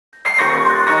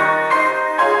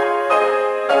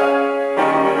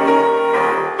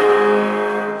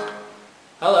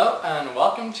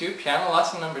welcome to piano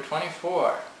lesson number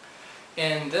 24.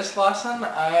 In this lesson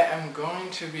I am going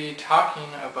to be talking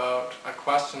about a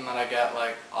question that I get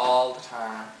like all the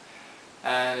time,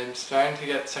 and I'm starting to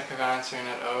get sick of answering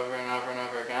it over and over and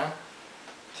over again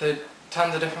to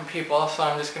tons of different people, so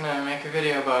I'm just going to make a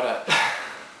video about it.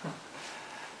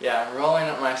 Yeah, I'm rolling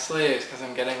up my sleeves because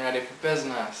I'm getting ready for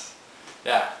business.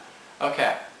 Yeah,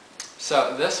 okay.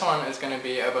 So this one is going to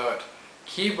be about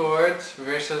keyboards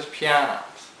versus pianos.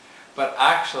 But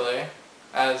actually,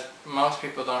 as most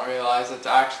people don't realize, it's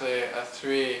actually a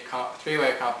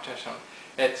three-way competition.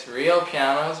 It's real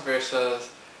pianos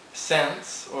versus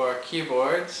synths or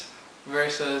keyboards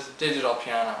versus digital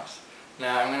pianos.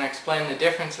 Now I'm going to explain the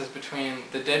differences between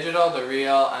the digital, the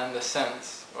real, and the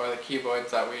synths, or the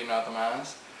keyboards that we know them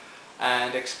as,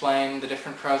 and explain the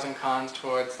different pros and cons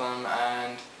towards them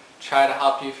and try to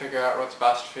help you figure out what's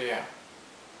best for you.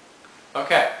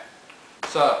 Okay,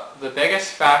 so the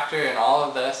biggest factor in all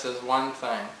of this is one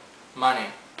thing: money.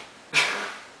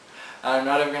 I'm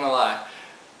not even going to lie.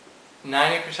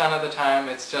 90% of the time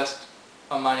it's just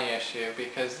a money issue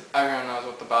because everyone knows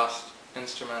what the best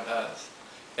instrument is.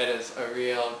 It is a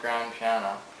real grand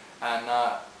piano, and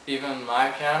not even my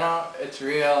piano. It's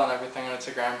real and everything, and it's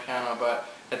a grand piano, but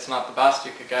it's not the best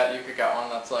you could get. You could get one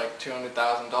that's like $200,000, and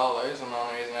the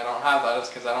only reason I don't have that is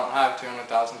because I don't have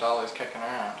 $200,000 kicking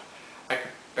around. I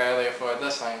could barely afford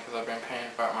this thing because I've been paying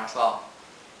for it myself.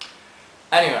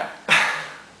 Anyway,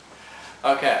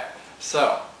 okay,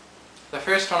 so the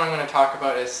first one I'm going to talk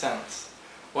about is synths.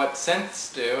 What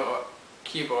synths do, or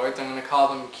keyboards, I'm going to call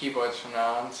them keyboards from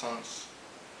now on since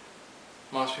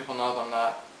most people know them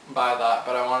by that,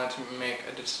 but I wanted to make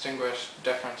a distinguished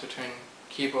difference between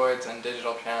keyboards and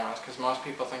digital pianos because most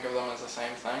people think of them as the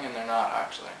same thing and they're not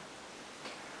actually.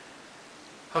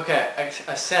 Okay, a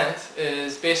synth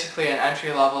is basically an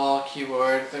entry-level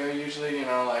keyboard. They're usually,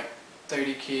 like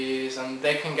 30 keys, and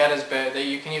they can get as big.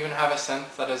 You can even have a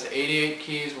synth that is 88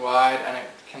 keys wide, and it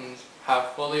can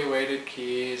have fully weighted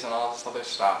keys and all this other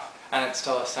stuff, and it's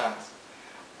still a synth.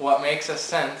 What makes a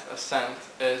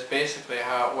synth is basically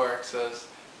how it works is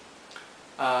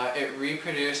it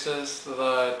reproduces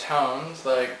the tones,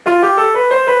 like...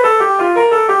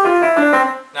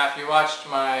 Now if you watched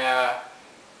my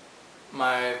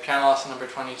my piano lesson number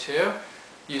 22,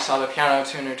 you saw the piano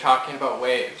tuner talking about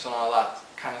waves and all that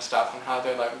kind of stuff and how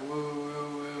they're like woo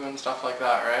woo woo and stuff like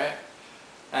that, right?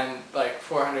 And like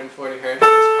 440 hertz is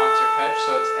concert pitch,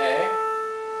 so it's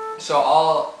A. So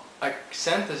all a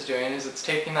synth is doing is it's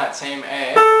taking that same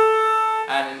A,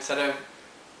 and instead of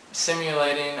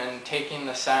simulating and taking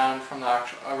the sound from a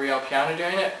real piano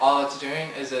doing it, all it's doing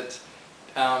is it's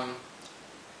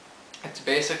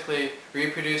basically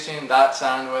reproducing that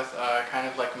sound with a kind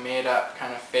of like made up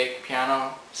kind of fake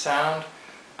piano sound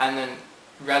and then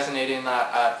resonating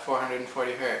that at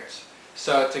 440 hertz.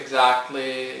 So it's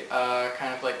exactly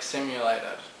kind of like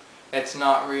simulated. It's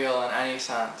not real in any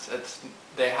sense.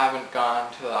 They haven't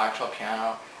gone to the actual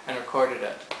piano and recorded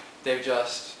it. They've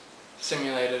just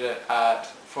simulated it at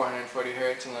 440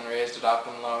 hertz and then raised it up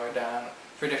and lowered down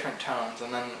for different tones,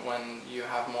 and then when you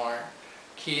have more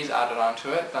keys added onto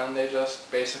it, then they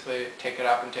just basically take it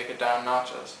up and take it down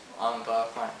notches on the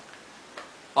thing.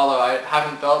 Although I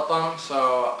haven't built them,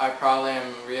 so I probably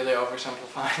am really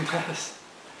oversimplifying this.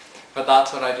 But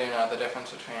that's what I do know, the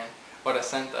difference between what a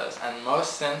synth is. And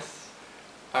most synths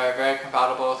are very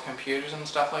compatible with computers and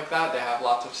stuff like that. They have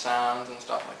lots of sounds and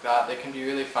stuff like that. They can be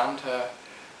really fun to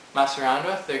mess around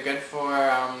with. They're good for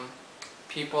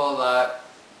people that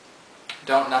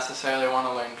don't necessarily want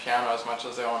to learn piano as much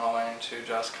as they want to learn to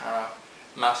just kind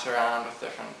of mess around with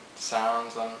different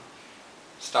sounds and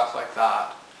stuff like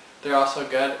that. They're also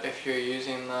good if you're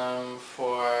using them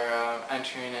for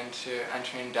entering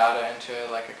data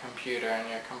into like a computer and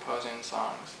you're composing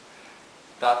songs.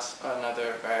 That's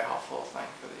another very helpful thing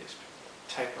for these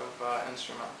type of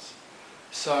instruments.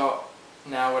 So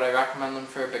now would I recommend them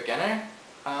for a beginner?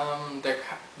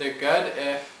 They're good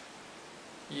if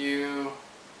you,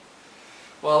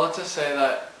 well, let's just say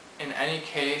that in any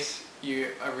case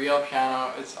a real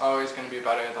piano is always going to be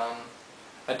better than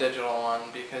a digital one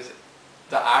because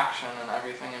the action and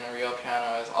everything in a real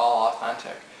piano is all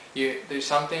authentic. There's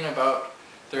something about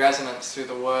the resonance through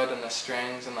the wood and the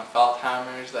strings and the felt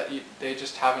hammers that they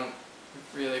just haven't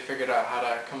really figured out how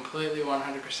to completely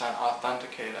 100%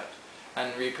 authenticate it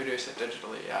and reproduce it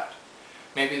digitally yet.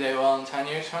 Maybe they will in 10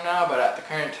 years from now, but at the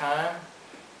current time,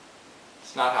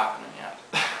 it's not happening yet.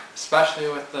 Especially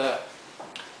with the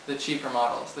cheaper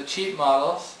models. The cheap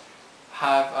models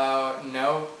have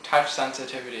no touch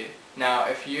sensitivity. Now,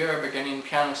 if you're a beginning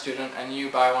piano student and you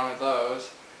buy one of those,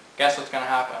 guess what's going to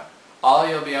happen? all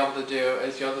you'll be able to do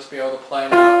is you'll just be able to play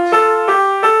notes,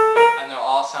 and they'll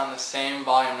all sound the same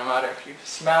volume, no matter if you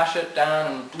smash it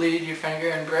down and bleed your finger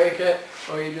and break it,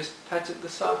 or you just touch it the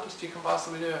softest you can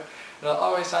possibly do it. It'll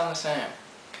always sound the same.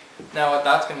 Now what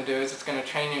that's going to do is it's going to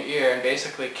train your ear and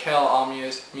basically kill all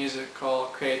musical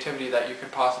creativity that you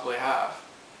could possibly have.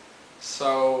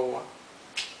 So,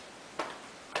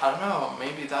 I don't know,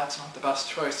 maybe that's not the best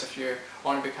choice if you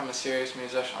want to become a serious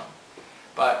musician.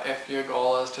 But if your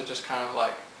goal is to just kind of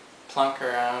like plunk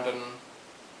around and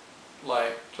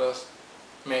like just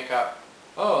make up,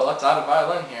 oh, let's add a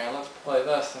violin here, let's play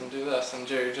this, and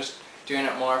you're just doing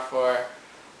it more for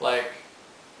like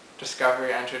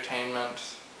discovery,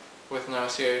 entertainment, with no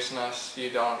seriousness, you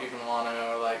don't even want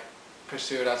to like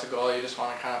pursue it as a goal, you just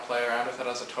want to kind of play around with it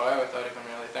as a toy without even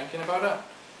really thinking about it.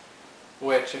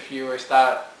 Which if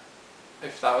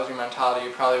that was your mentality,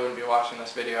 you probably wouldn't be watching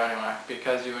this video anyway,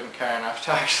 because you wouldn't care enough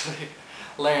to actually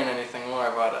learn anything more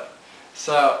about it.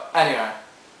 So anyway,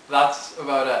 that's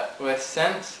about it. With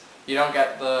synths, you don't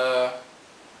get the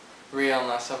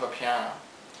realness of a piano.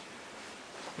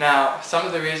 Now, some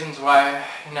of the reasons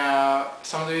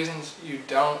you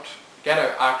don't get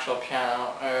an actual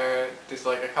piano are, there's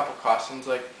like a couple questions,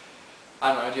 like,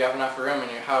 I don't know, do you have enough room in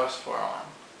your house for one?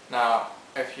 Now,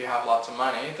 if you have lots of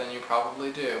money, then you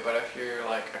probably do, but if you're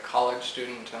like a college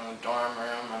student in a dorm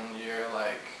room and you're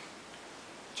like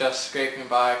just scraping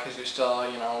by because you're still,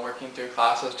 you know, working through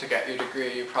classes to get your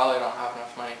degree, you probably don't have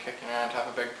enough money kicking around to have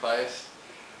a big place,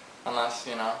 unless,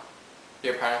 you know,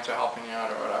 your parents are helping you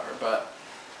out or whatever, but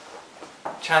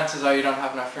chances are you don't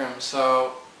have enough room,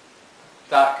 so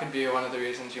that could be one of the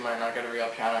reasons you might not get a real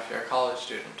piano if you're a college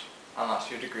student, unless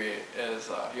your degree is,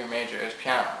 your major is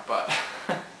piano, but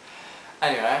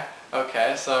anyway,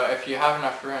 okay, so if you have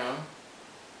enough room,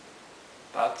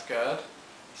 that's good.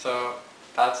 So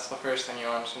that's the first thing you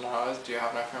want to know is, do you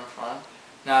have enough room for one?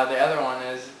 Now the other one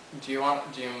is, do you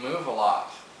move a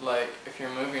lot? Like, if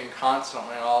you're moving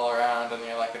constantly all around and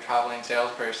you're like a traveling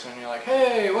salesperson, you're like,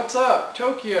 hey, what's up,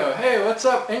 Tokyo? Hey, what's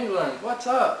up, England? What's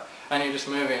up? And you're just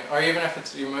moving. Or even if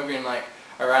you're moving like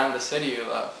around the city you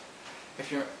live.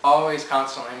 If you're always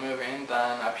constantly moving,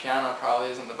 then a piano probably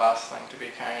isn't the best thing to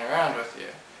be carrying around with you.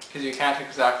 Because you can't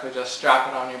exactly just strap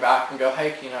it on your back and go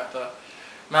hiking up the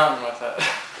mountain with it.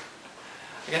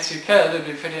 I guess you could, it'd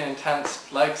be pretty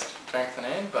intense leg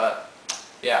strengthening, but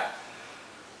yeah.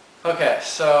 Okay,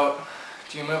 so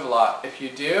do you move a lot? If you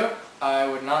do, I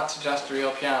would not suggest a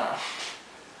real piano.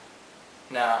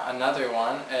 Now, another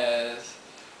one is,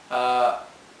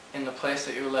 in the place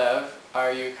that you live,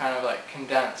 are you kind of like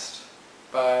condensed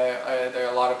by, are there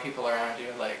a lot of people around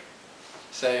you? Like,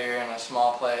 say you're in a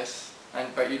small place,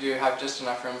 but you do have just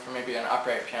enough room for maybe an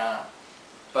upright piano.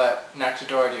 But next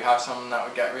door, do you have someone that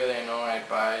would get really annoyed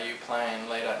by you playing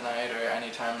late at night or any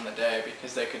time in the day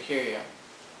because they could hear you?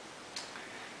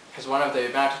 Because one of the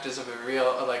advantages of a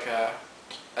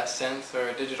synth or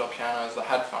a digital piano is the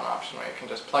headphone option, where you can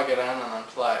just plug it in and then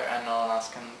play, and no one else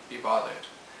can be bothered.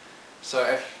 So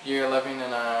if you're living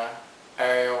in an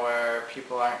area where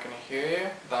people aren't going to hear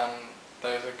you, then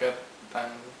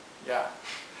yeah,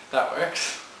 that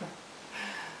works.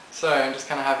 Sorry, I'm just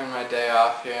kind of having my day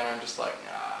off here, and I'm just like,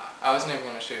 nah, I wasn't even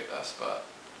going to shoot this, but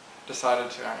decided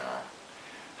to anyway.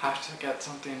 Have to get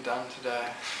something done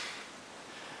today.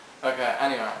 Okay,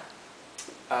 anyway,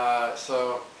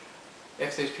 so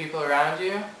if there's people around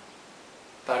you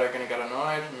that are going to get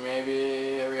annoyed,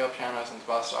 maybe a real piano isn't the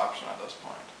best option at this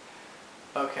point.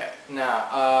 Okay,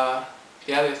 now,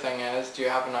 the other thing is, do you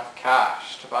have enough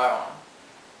cash to buy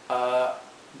one?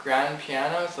 Grand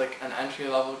pianos, like an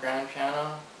entry-level grand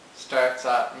piano, starts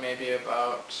at maybe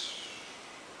about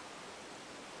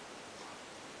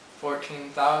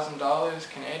 $14,000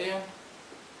 Canadian,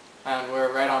 and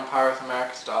we're right on par with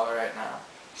America's dollar right now.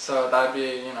 So that'd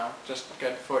be, you know, just a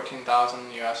good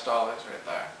 14,000 US dollars right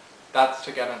there. That's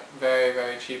to get a very,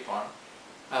 very cheap one.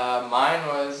 Mine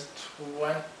was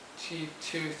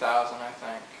 22,000, I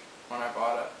think, when I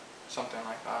bought it, something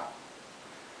like that.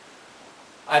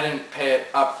 I didn't pay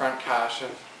it upfront cash.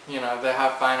 You know, they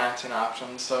have financing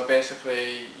options, so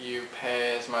basically you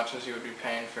pay as much as you would be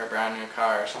paying for a brand new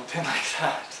car or something like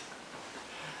that.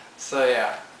 So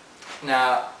yeah.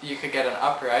 Now, you could get an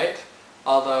upright,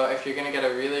 although if you're going to get a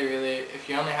if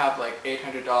you only have like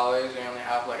 $800 or you only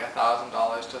have like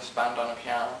 $1,000 to spend on a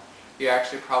piano, you're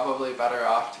actually probably better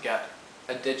off to get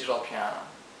a digital piano.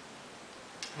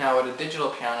 Now what a digital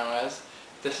piano is,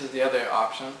 this is the other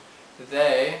option,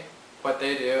 what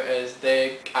they do is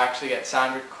they actually get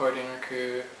sound recording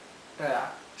crews,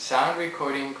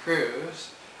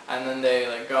 and then they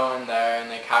like go in there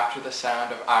and they capture the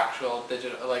sound of actual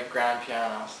digital, like grand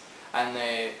pianos, and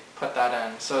they put that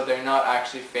in. So they're not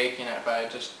actually faking it by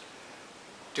just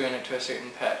doing it to a certain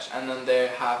pitch. And then they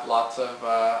have lots of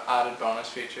added bonus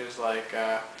features like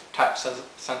touch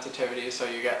sensitivity, so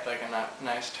you get like a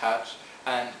nice touch.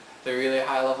 And the really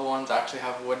high level ones actually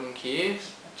have wooden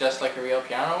keys, just like a real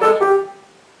piano would.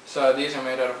 So these are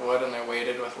made out of wood and they're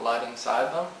weighted with lead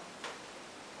inside them,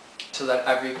 so that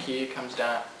every key comes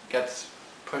down, gets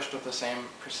pushed with the same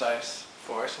precise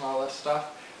force and all this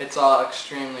stuff. It's all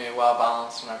extremely well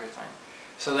balanced and everything.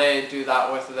 So they do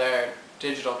that with their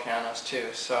digital pianos too.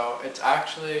 So it's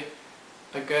actually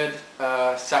a good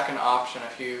second option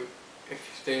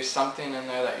if there's something in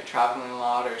there that you're traveling a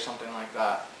lot or something like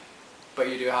that, but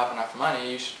you do have enough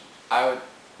money. I would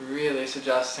really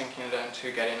suggest sinking it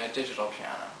into getting a digital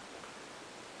piano.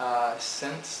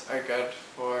 Synths are good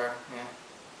for,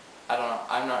 I don't know,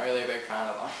 I'm not really a big fan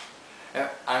of them.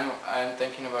 I'm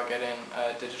thinking about getting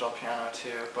a digital piano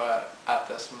too, but at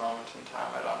this moment in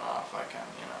time I don't know if I can,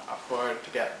 afford to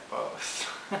get both.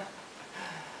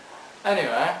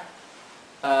 Anyway,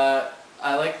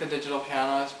 I like the digital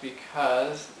pianos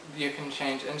because you can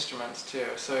change instruments too,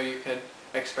 so you could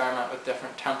experiment with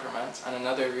different temperaments. And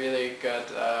another really good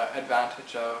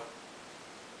advantage of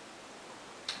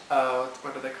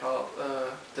what are they called?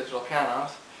 Digital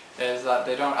pianos, is that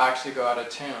they don't actually go out of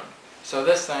tune. So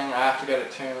this thing, I have to get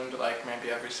it tuned like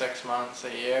maybe every 6 months, a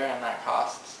year, and that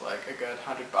costs like a good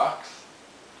 $100,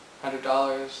 $100,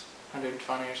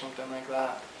 $120 or something like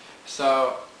that.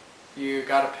 So you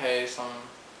gotta pay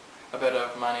a bit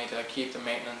of money to keep the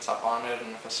maintenance up on it,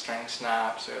 and if a string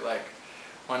snaps or like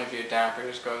one of your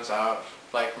dampers goes out,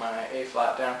 like my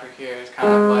A-flat damper here is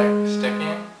kind of like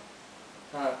sticking.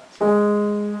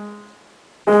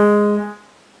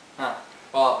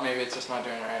 Well, maybe it's just not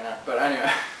doing it right now, but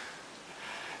anyway.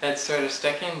 It's sort of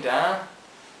sticking down,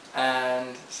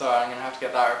 and so I'm going to have to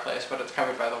get that replaced, but it's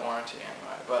covered by the warranty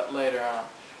anyway. But later on,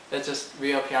 it's just,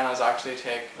 real pianos actually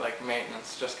take like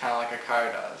maintenance, just kind of like a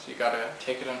car does. You got to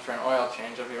take it in for an oil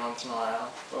change every once in a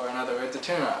while, or in other words, a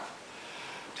tune-up.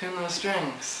 Tune those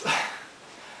strings.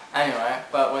 Anyway,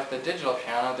 but with the digital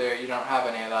piano, you don't have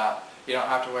any of that. You don't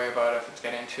have to worry about if it's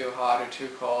getting too hot or too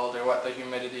cold, or what the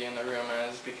humidity in the room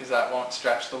is, because that won't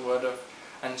stretch the wood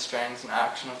and strings and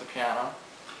action of the piano.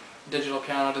 Digital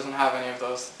piano doesn't have any of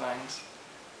those things.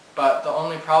 But the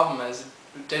only problem is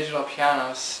digital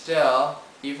pianos still,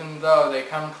 even though they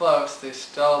come close, they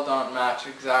still don't match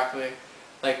exactly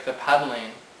like the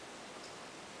pedaling.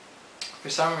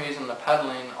 For some reason the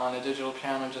pedaling on a digital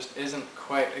piano just isn't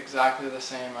quite exactly the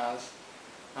same as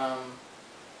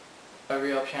a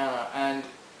real piano. And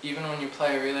even when you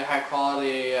play a really high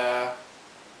quality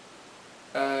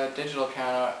digital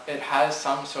piano, it has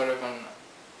some sort of an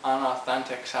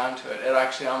unauthentic sound to it. It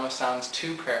actually almost sounds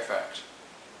too perfect.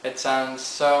 It sounds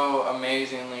so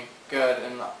amazingly good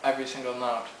in every single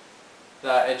note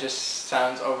that it just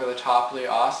sounds over the toply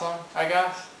awesome, I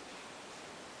guess.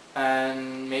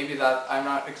 And maybe that, I'm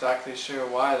not exactly sure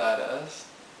why that is,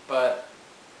 but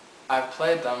I've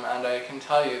played them and I can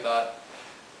tell you that,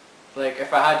 like,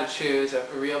 if I had to choose a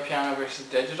real piano versus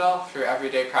digital for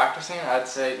everyday practicing, I'd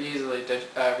say easily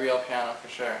real piano for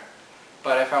sure.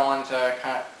 But if I wanted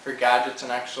to, for gadgets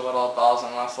and extra little bells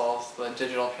and whistles, the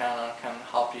digital piano can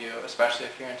help you, especially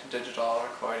if you're into digital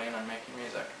recording and making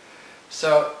music.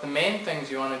 So the main things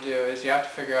you want to do is you have to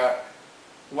figure out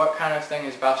what kind of thing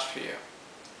is best for you.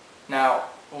 Now,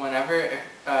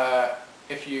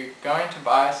 if you're going to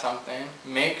buy something,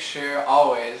 make sure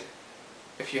always,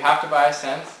 if you have to buy a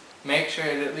synth, make sure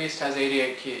it at least has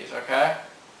 88 keys, okay?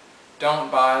 Don't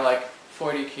buy like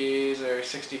 40 keys or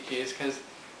 60 keys, because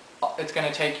it's going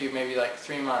to take you maybe like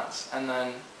 3 months, and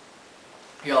then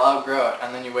you'll outgrow it,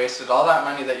 and then you wasted all that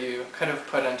money that you could have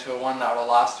put into one that will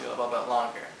last you a little bit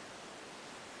longer.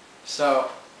 So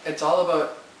it's all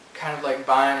about kind of like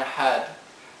buying ahead.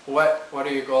 What are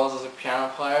your goals as a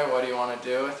piano player? What do you want to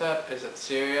do with it? Is it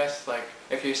serious? Like,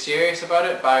 if you're serious about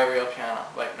it, buy a real piano,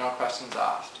 like no questions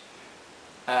asked.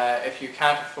 If you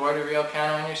can't afford a real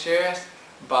piano and you're serious,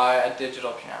 buy a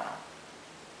digital piano.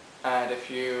 And if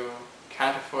you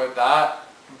can't afford that,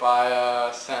 buy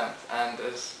a synth, and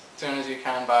as soon as you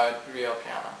can, buy a real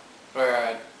piano, or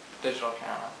a digital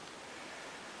piano.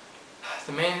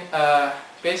 The main,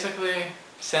 basically,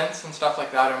 synths and stuff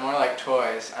like that are more like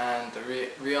toys, and the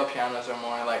real pianos are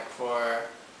more like for,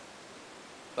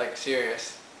 like,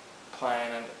 serious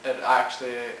playing, and it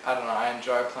actually, I don't know, I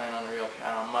enjoy playing on a real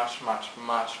piano much, much,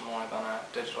 much more than a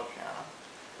digital piano.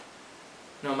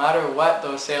 No matter what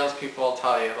those salespeople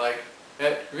tell you, like,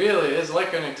 it really is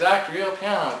like an exact real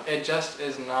piano. It just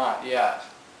is not yet.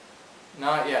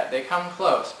 Not yet. They come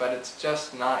close, but it's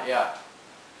just not yet.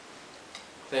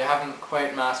 They haven't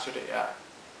quite mastered it yet.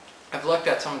 I've looked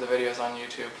at some of the videos on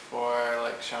YouTube for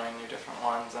like showing you different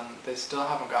ones, and they still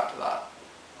haven't got to that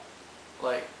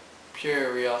like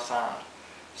pure real sound.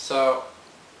 So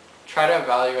try to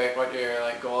evaluate what your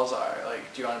like goals are.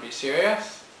 Like, do you want to be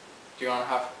serious? Do you want to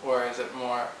have, or is it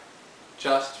more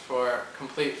just for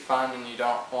complete fun and you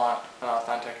don't want an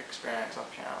authentic experience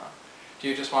with piano? Do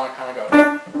you just want to kind of go,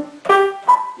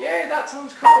 yay, that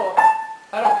sounds cool.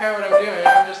 I don't care what I'm doing,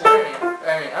 I'm just learning.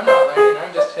 I mean, I'm not learning,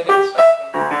 I'm just hitting stuff.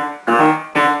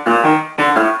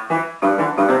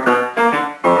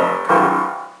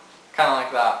 Kind of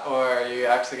like that. Or are you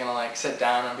actually going to like sit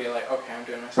down and be like, okay, I'm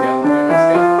doing my scales, I'm doing my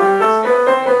scales, I'm doing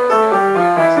my scales, I'm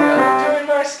doing my scales, I'm doing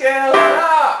my scales,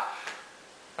 ah!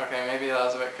 Okay, maybe that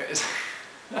was a bit crazy.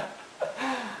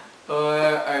 Or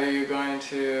are you going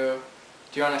to,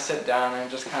 do you want to sit down and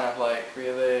just kind of like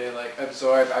really like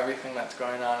absorb everything that's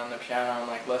going on the piano and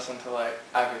like listen to like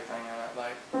everything in it,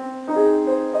 like,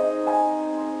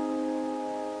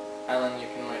 and then you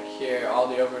can like hear all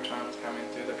the overtones coming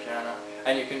through the piano,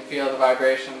 and you can feel the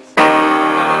vibrations coming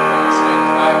from the strings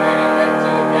vibrating right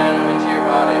through the piano into your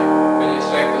body when you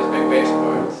strike those big bass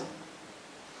chords.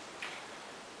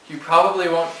 You probably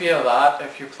won't feel that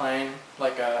if you're playing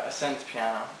like a synth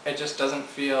piano. It just doesn't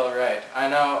feel right. I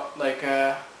know, like,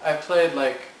 I've played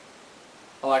like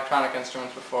electronic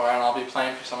instruments before, and I'll be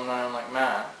playing for someone and I'm like,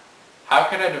 man, how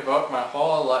could I devote my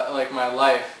whole my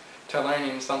life to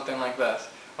learning something like this?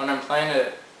 When I'm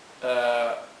playing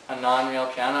a non-real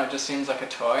piano, it just seems like a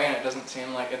toy, and it doesn't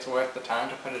seem like it's worth the time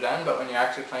to put it in. But when you're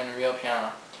actually playing a real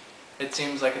piano, it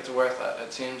seems like it's worth it.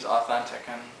 It seems authentic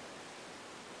and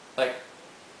like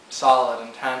solid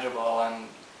and tangible and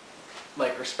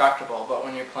like respectable. But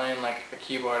when you're playing like a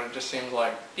keyboard, it just seems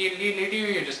like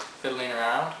you're just fiddling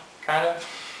around, kind of.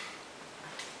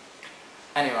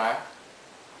 Anyway,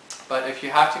 but if you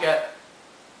have to get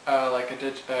like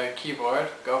a keyboard,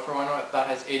 go for one that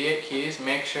has 88 keys.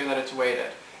 Make sure that it's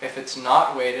weighted. If it's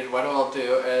not weighted, what it will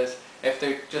do is, if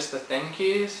they're just the thin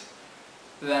keys,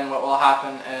 then what will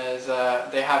happen is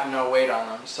they have no weight on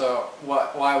them. So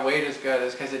why weight is good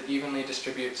is because it evenly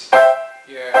distributes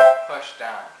your push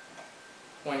down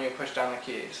when you push down the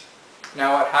keys.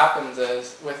 Now what happens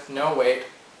is, with no weight,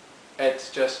 it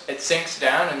sinks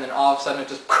down, and then all of a sudden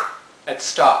it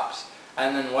stops.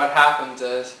 And then what happens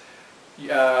is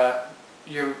your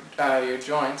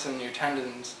joints and your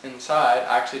tendons inside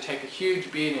actually take a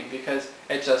huge beating, because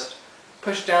it just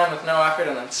push down with no effort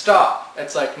and then stop.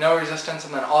 It's like no resistance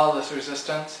and then all this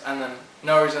resistance, and then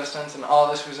no resistance and all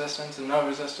this resistance and no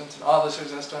resistance and all this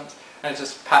resistance, and it's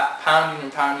just pounding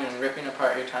and pounding and ripping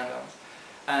apart your tendons.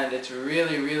 And it's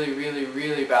really, really, really,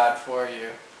 really bad for you,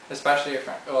 especially it's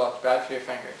bad for your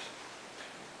fingers.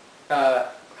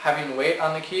 Having weight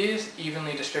on the keys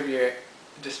evenly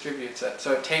distributes it,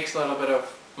 so it takes a little bit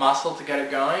of muscle to get it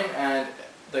going, and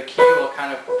the key will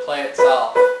kind of play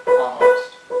itself almost.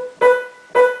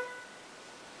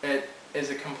 It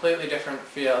is a completely different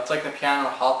feel. It's like the piano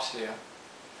helps you,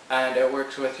 and it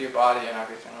works with your body and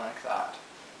everything like that.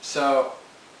 So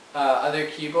other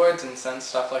keyboards and synth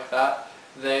stuff like that,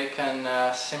 they can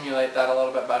simulate that a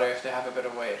little bit better if they have a bit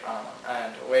of weight on them,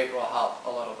 and weight will help a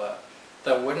little bit.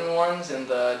 The wooden ones in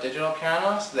the digital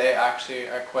pianos, they actually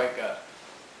are quite good,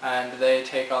 and they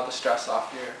take all the stress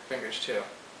off your fingers too.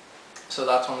 So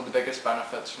that's one of the biggest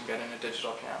benefits from getting a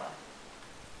digital piano.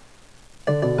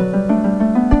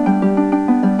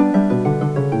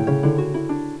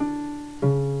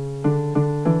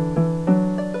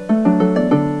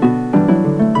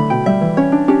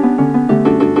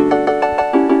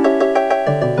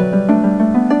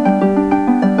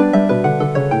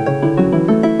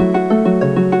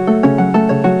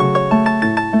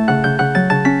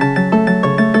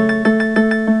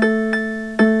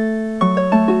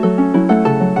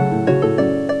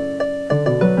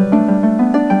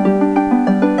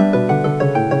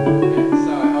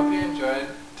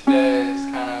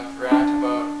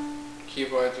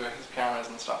 Keyboards versus pianos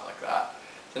and stuff like that.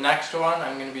 The next one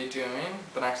I'm going to be doing,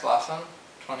 the next lesson,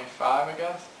 25 I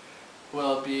guess,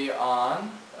 will be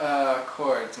on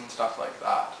chords and stuff like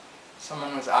that.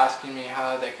 Someone was asking me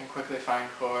how they can quickly find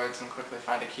chords and quickly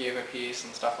find a key of a piece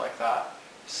and stuff like that.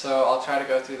 So I'll try to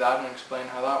go through that and explain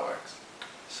how that works.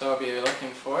 So I'll be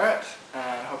looking for it,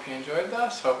 and hope you enjoyed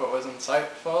this, hope it was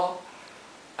insightful,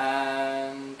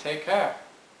 and take care.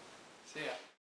 See ya.